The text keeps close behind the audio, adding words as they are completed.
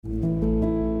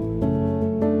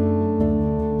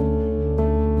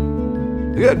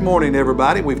Good morning,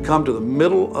 everybody. We've come to the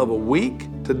middle of a week.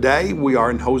 Today we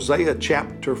are in Hosea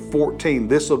chapter 14.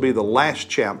 This will be the last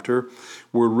chapter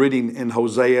we're reading in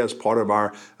Hosea as part of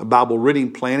our Bible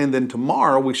reading plan. And then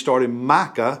tomorrow we start in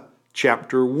Micah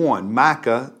chapter 1.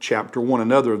 Micah chapter 1,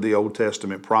 another of the Old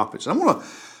Testament prophets. And I want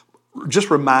to just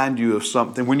remind you of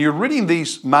something. When you're reading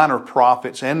these minor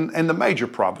prophets and the major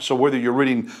prophets, so whether you're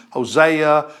reading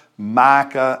Hosea,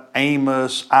 Micah,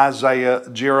 Amos, Isaiah,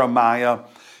 Jeremiah,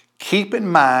 keep in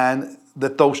mind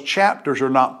that those chapters are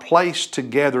not placed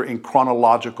together in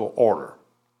chronological order,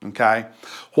 okay?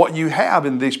 What you have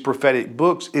in these prophetic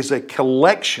books is a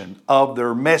collection of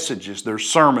their messages, their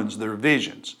sermons, their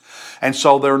visions. And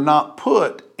so they're not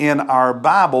put in our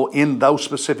Bible in those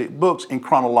specific books in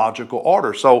chronological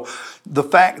order. So the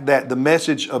fact that the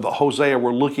message of Hosea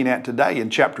we're looking at today in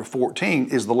chapter 14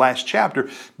 is the last chapter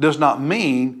does not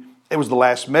mean it was the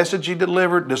last message he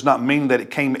delivered, does not mean that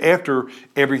it came after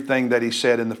everything that he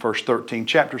said in the first 13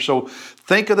 chapters. So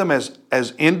think of them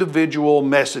as individual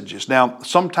messages. Now,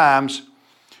 sometimes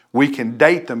we can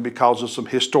date them because of some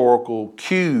historical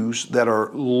cues that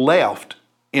are left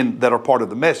that are part of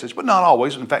the message, but not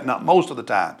always, in fact, not most of the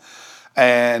time.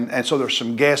 And so there's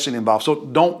some guessing involved. So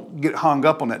don't get hung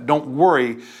up on that. Don't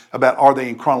worry about are they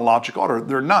in chronological order.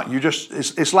 They're not.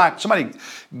 It's like somebody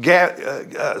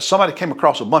came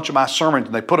across a bunch of my sermons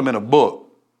and they put them in a book,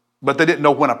 but they didn't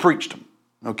know when I preached them.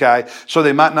 Okay? So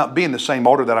they might not be in the same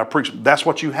order that I preached them. That's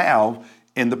what you have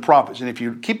in the prophets. And if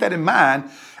you keep that in mind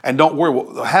and don't worry,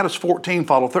 well, how does 14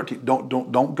 follow 13?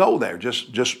 Don't go there.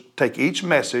 Just take each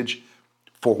message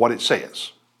for what it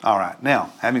says. All right.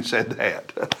 Now, having said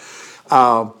that,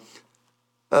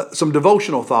 some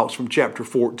devotional thoughts from chapter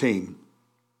 14.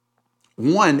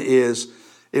 One is,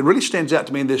 it really stands out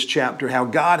to me in this chapter how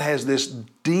God has this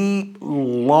deep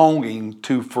longing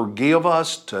to forgive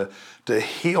us, to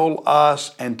heal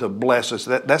us, and to bless us.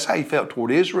 That's how he felt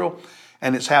toward Israel,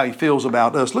 and it's how he feels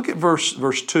about us. Look at verse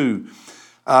 2.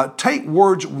 Take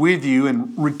words with you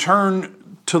and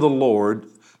return to the Lord.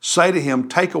 Say to him,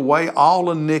 take away all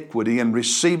iniquity and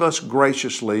receive us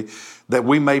graciously, that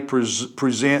we may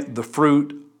present the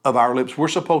fruit of our lips. We're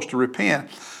supposed to repent.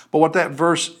 But what that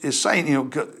verse is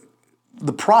saying,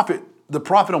 the prophet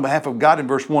on behalf of God in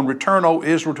verse 1, return, O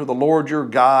Israel, to the Lord your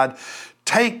God.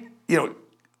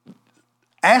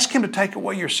 Ask him to take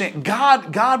away your sin.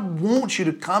 God wants you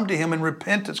to come to him in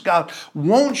repentance. God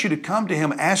wants you to come to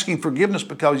him asking forgiveness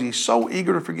because he's so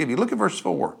eager to forgive you. Look at verse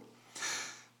 4.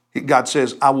 God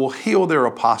says, I will heal their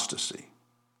apostasy.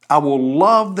 I will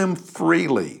love them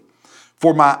freely,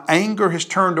 for my anger has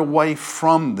turned away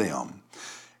from them.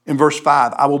 In verse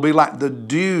 5, I will be like the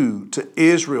dew to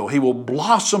Israel. He will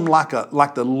blossom like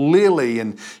the lily,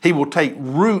 and he will take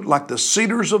root like the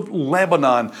cedars of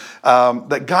Lebanon.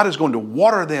 That God is going to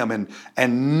water them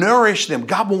and nourish them.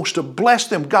 God wants to bless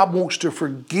them. God wants to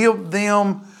forgive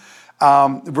them.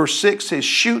 Verse 6, his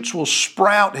shoots will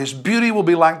sprout, his beauty will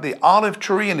be like the olive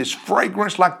tree, and his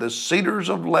fragrance like the cedars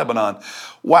of Lebanon.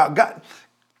 Wow,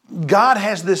 God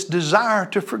has this desire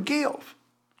to forgive,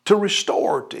 to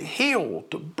restore, to heal,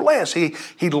 to bless. He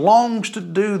longs to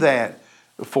do that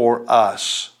for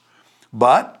us.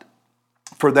 But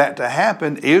for that to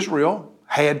happen, we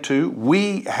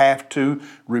have to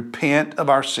repent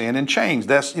of our sin and change.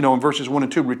 That's, in verses 1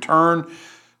 and 2, Return,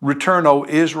 O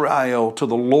Israel, to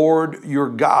the Lord your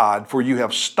God, for you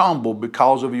have stumbled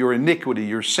because of your iniquity,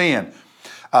 your sin.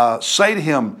 Say to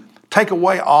him, take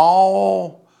away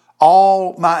all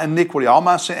my iniquity, all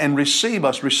my sin, and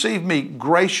receive me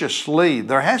graciously.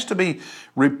 There has to be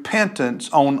repentance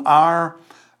on our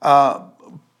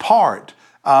part.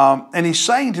 And he's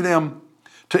saying to them,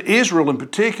 to Israel in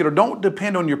particular, don't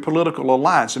depend on your political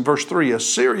alliance. In verse 3,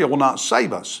 Assyria will not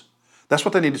save us. That's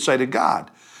what they need to say to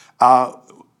God.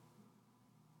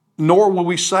 Nor will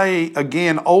we say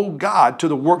again, O God, to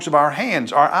the works of our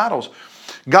hands, our idols.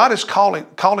 God is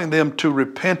calling them to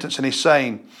repentance, and he's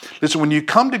saying, listen, when you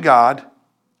come to God,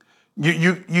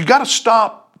 you got to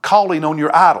stop calling on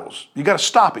your idols. You got to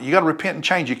stop it. You got to repent and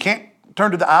change. You can't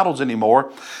turn to the idols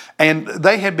anymore. And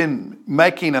they had been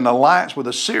making an alliance with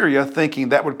Assyria, thinking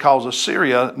that would cause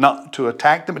Assyria not to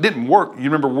attack them. It didn't work. You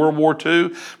remember World War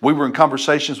II? We were in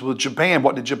conversations with Japan.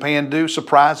 What did Japan do?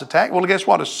 Surprise attack? Well, guess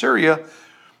what? Assyria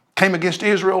came against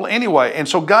Israel anyway. And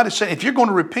so God is saying, if you're going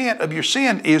to repent of your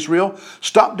sin, Israel,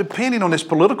 stop depending on this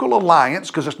political alliance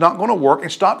because it's not going to work,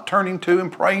 and stop turning to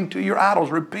and praying to your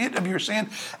idols. Repent of your sin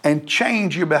and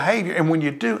change your behavior. And when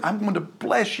you do, I'm going to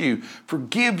bless you,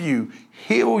 forgive you,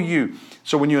 heal you.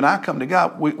 So when you and I come to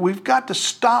God, we've got to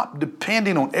stop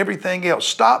depending on everything else.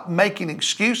 Stop making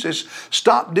excuses.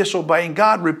 Stop disobeying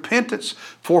God. Repentance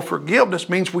for forgiveness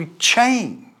means we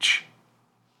change.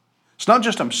 It's not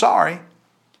just I'm sorry.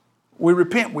 We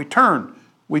repent, we turn,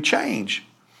 we change.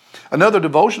 Another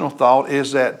devotional thought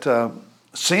is that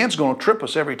sin's going to trip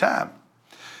us every time.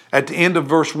 At the end of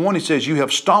verse 1, he says, you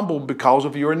have stumbled because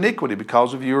of your iniquity,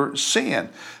 because of your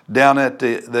sin. Down at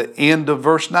the end of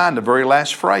verse 9, the very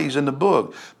last phrase in the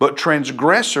book, but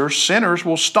transgressors, sinners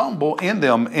will stumble in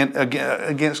them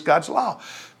against God's law.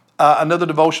 Another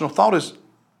devotional thought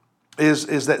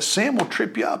is that sin will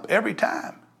trip you up every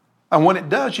time. And when it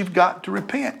does, you've got to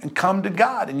repent and come to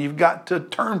God, and you've got to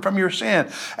turn from your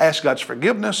sin, ask God's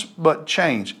forgiveness, but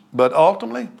change. But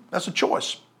ultimately, that's a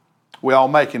choice we all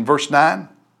make. In verse 9,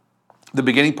 the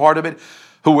beginning part of it,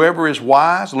 whoever is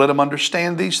wise, let him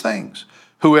understand these things.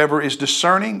 Whoever is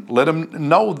discerning, let him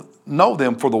know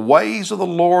them, for the ways of the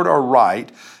Lord are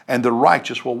right, and the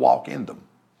righteous will walk in them.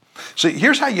 See,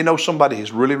 here's how you know somebody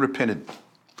has really repented.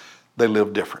 They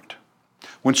live different.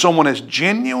 When someone has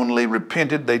genuinely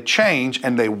repented, they change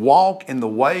and they walk in the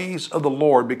ways of the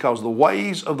Lord, because the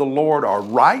ways of the Lord are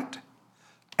right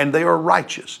and they are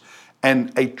righteous.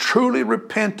 And a truly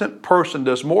repentant person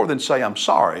does more than say, I'm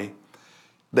sorry.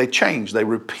 They change, they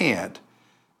repent,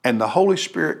 and the Holy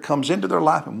Spirit comes into their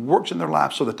life and works in their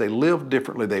life so that they live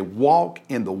differently. They walk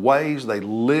in the ways, they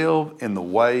live in the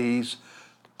ways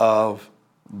of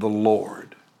the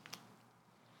Lord.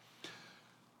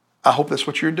 I hope that's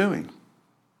what you're doing.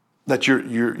 That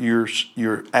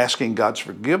you're asking God's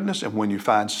forgiveness, and when you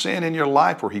find sin in your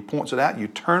life where He points it out, you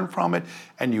turn from it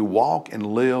and you walk and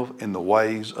live in the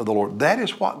ways of the Lord. That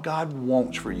is what God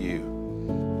wants for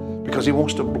you, because He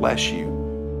wants to bless you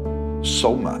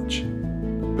so much.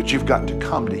 But you've got to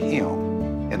come to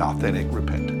Him in authentic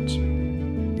repentance.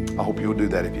 I hope you'll do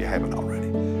that if you haven't already.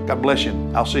 God bless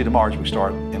you. I'll see you tomorrow as we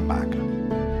start in Micah.